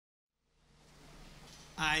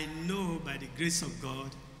I know by the grace of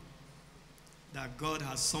God that God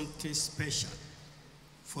has something special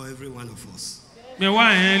for every one of us. Me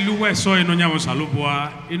wa luwe so inonya mo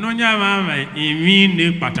saloboa inonya ma imi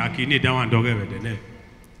ne pataki ne dan doge wedene.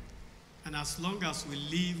 And as long as we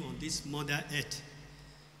live on this mother earth,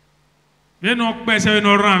 we no pese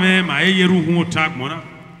no rame ma eyeru hu tag mona.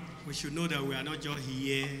 We should know that we are not just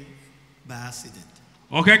here by accident.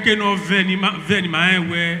 Okay, no veni ma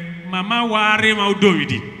we mama ware ma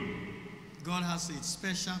udovidi. God has a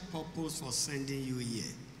special purpose for sending you here.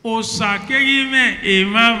 Osakegi me e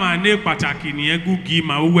mama ne pataki ni egugi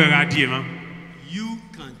ma uwera die ma. You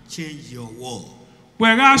can change your world.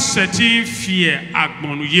 Wera setting fear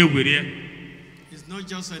agbonu ye were. It's not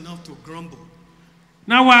just enough to grumble.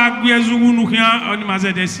 Na wa agbezu unu hia oni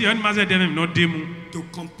mazede si oni mazede me no demu. To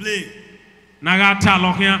complain. Na ga ta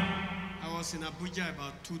lo hia. I was in Abuja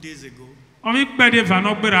about 2 days ago. Omi pede va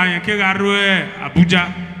no gbera yan ke ga ro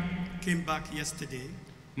Abuja. Came back yesterday.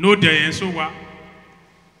 No de yen so wa.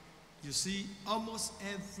 You see, almost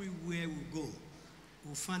everywhere we go,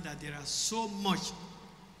 we find that there are so much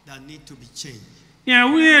that need to be changed.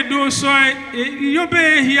 Yeah, we do so you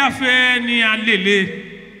be here fe ni alele.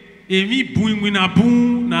 Emi buin na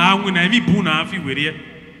bun na anwu na emi bun na afi were.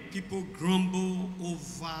 People grumble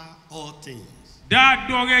over all things. Da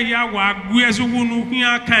doge ya wa gwezu wunu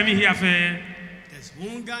hia kan mi here fe. There's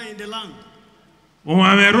hunger in the land. O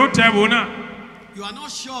ma me rote bona. You are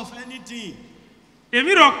not sure of anything.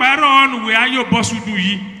 Emi ro paro on we ayo bosudu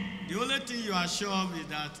yi. The only thing you are sure of is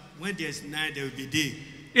that when there's night, there will be day.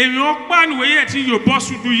 Emi o pa nu we ye ti yo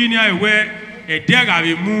bosudu yi ni ayewe edera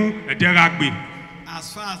be mu edera gbe.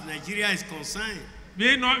 As far as Nigeria is concerned,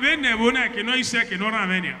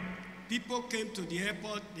 People came to the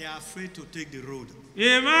airport, they are afraid to take the road.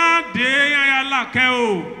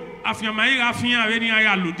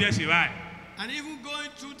 And even going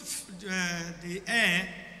through the air,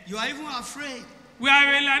 you are even afraid.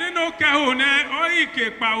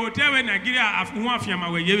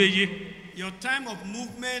 Your time of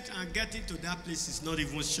movement and getting to that place is not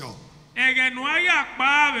even sure. No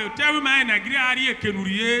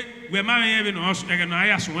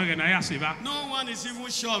one is even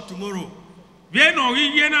sure of tomorrow.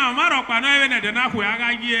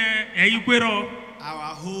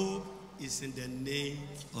 Our hope is in the name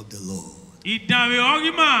of the Lord. We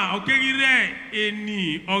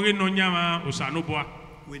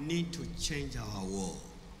need to change our world.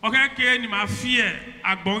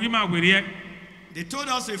 They told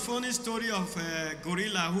us a funny story of a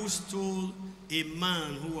gorilla who stole a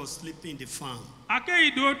man who was sleeping in the farm.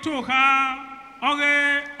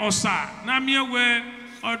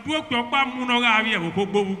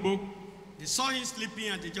 They saw him sleeping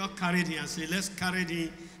and they just carried him and said, let's carry him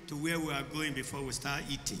to where we are going before we start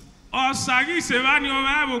eating.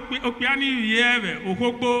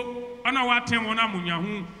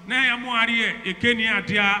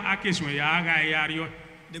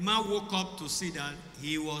 The man woke up to see that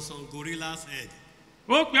he was on gorilla's head.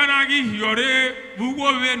 But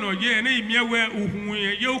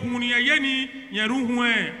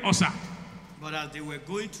as they were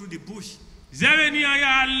going through the bush, he heard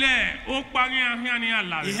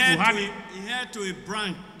to a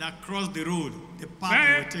branch that crossed the road, the path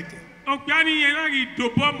they were taking,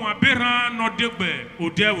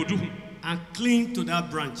 and cling to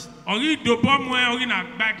that branch. And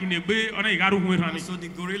so the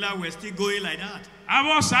gorilla were still going like that.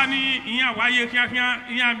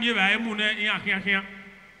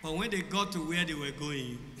 But when they got to where they were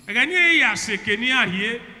going,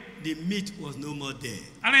 the meat was no more there.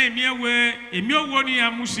 When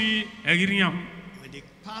they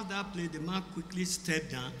passed that place, the man quickly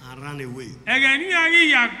stepped down and ran away.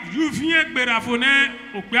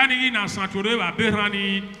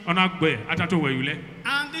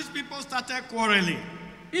 And these people started quarreling.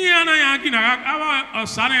 Where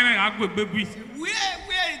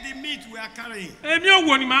is the meat we are carrying? And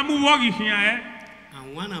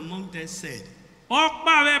one among them said,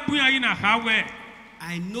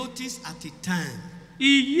 I noticed at the time that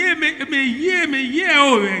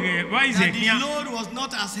the load was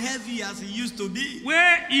not as heavy as it used to be.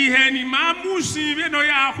 And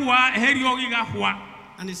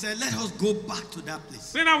he said, let us go back to that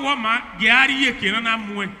place.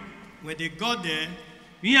 When they got there,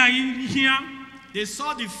 they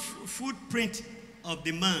saw the footprint of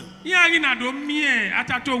the man. And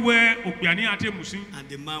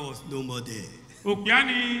the man was no more there. And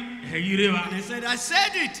he said, I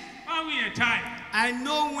said it. I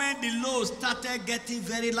know when the load started getting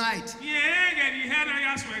very light.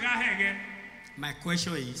 My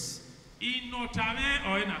question is,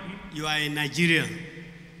 you are a Nigerian.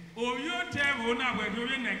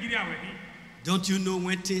 Don't you know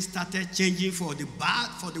when things started changing for the bad,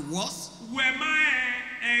 for the worse?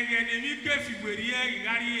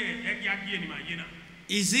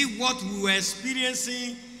 Is it what we were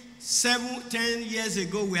experiencing 7-10 years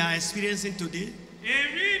ago we are experiencing today?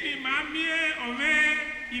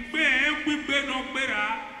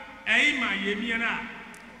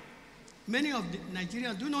 Many of the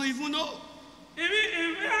Nigerians do not even know.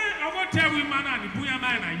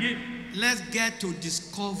 Let's get to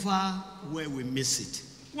discover where we miss it.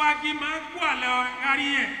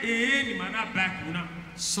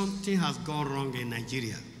 Something has gone wrong in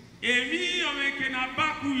Nigeria.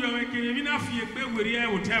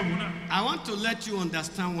 I want to let you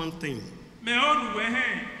understand one thing.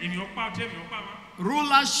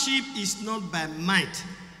 Rulership is not by might.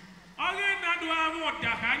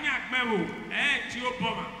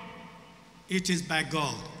 It is by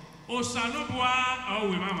God.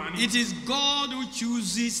 It is God who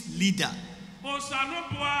chooses leader.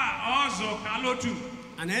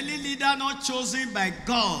 And any leader not chosen by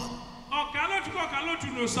God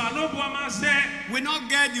will not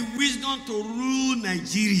get the wisdom to rule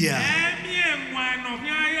Nigeria.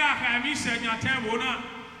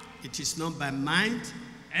 It is not by might,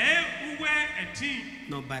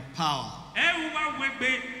 not by power,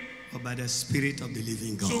 but by the Spirit of the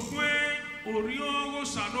living God.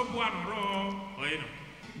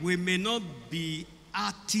 We may not be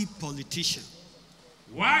arty politicians.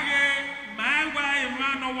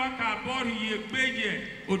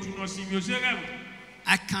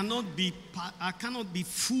 I cannot be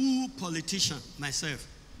full politician myself.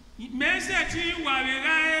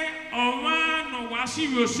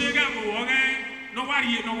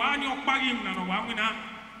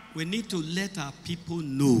 We need to let our people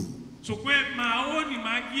know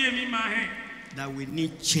that we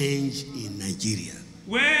need change in Nigeria.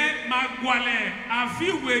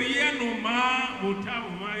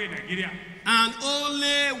 And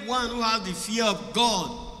only one who has the fear of God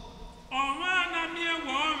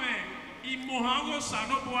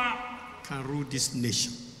can rule this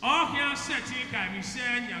nation. I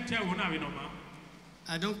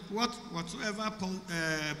don't, whatever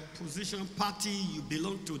position, party you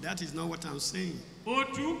belong to, that is not what I'm saying.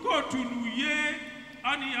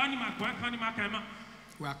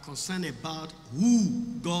 We are concerned about who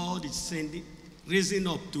God is sending, raising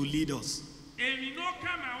up to lead us.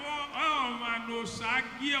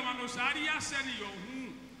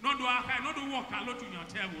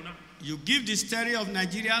 You give the story of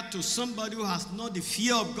Nigeria to somebody who has not the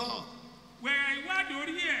fear of God.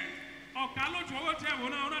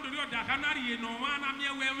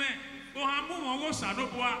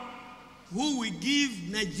 Who will give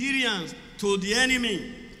Nigerians to the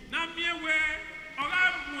enemy?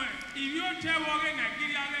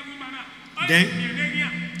 Then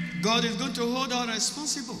God is going to hold us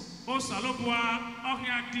responsible.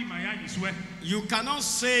 You cannot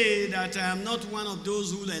say that I am not one of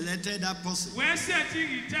those who elected that person.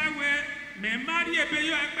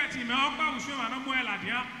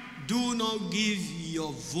 Do not give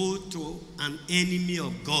your vote to an enemy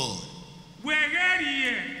of God.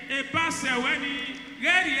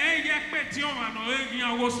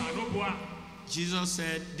 Jesus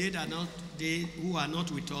said, they who are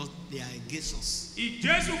not with us, they are against us.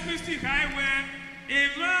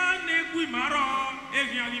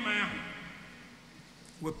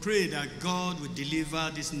 We pray that God will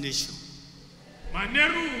deliver this nation.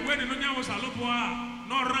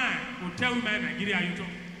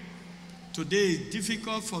 Today is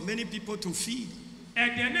difficult for many people to feed.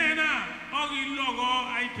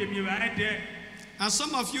 And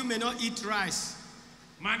some of you may not eat rice.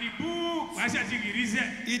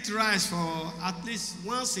 Eat rice for at least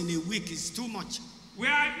once in a week is too much.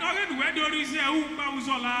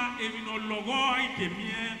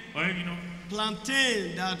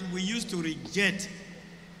 Plantain that we used to reject,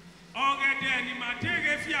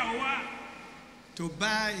 to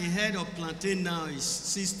buy a head of plantain now is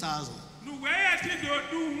 6,000.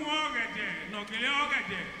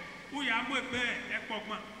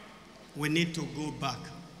 We need to go back.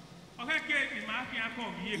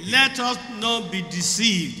 Let us not be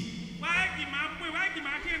deceived.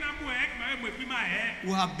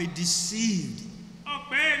 We have been deceived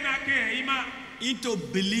into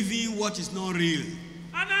believing what is not real.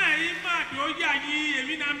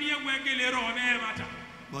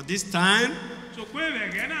 But this time,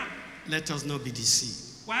 let us not be deceived.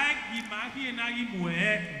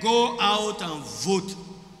 Go out and vote.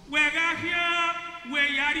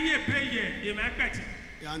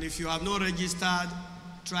 And if you have not registered,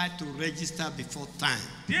 try to register before time.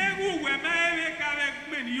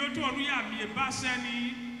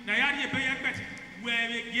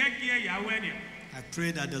 I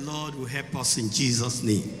pray that the Lord will help us in Jesus'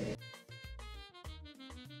 name.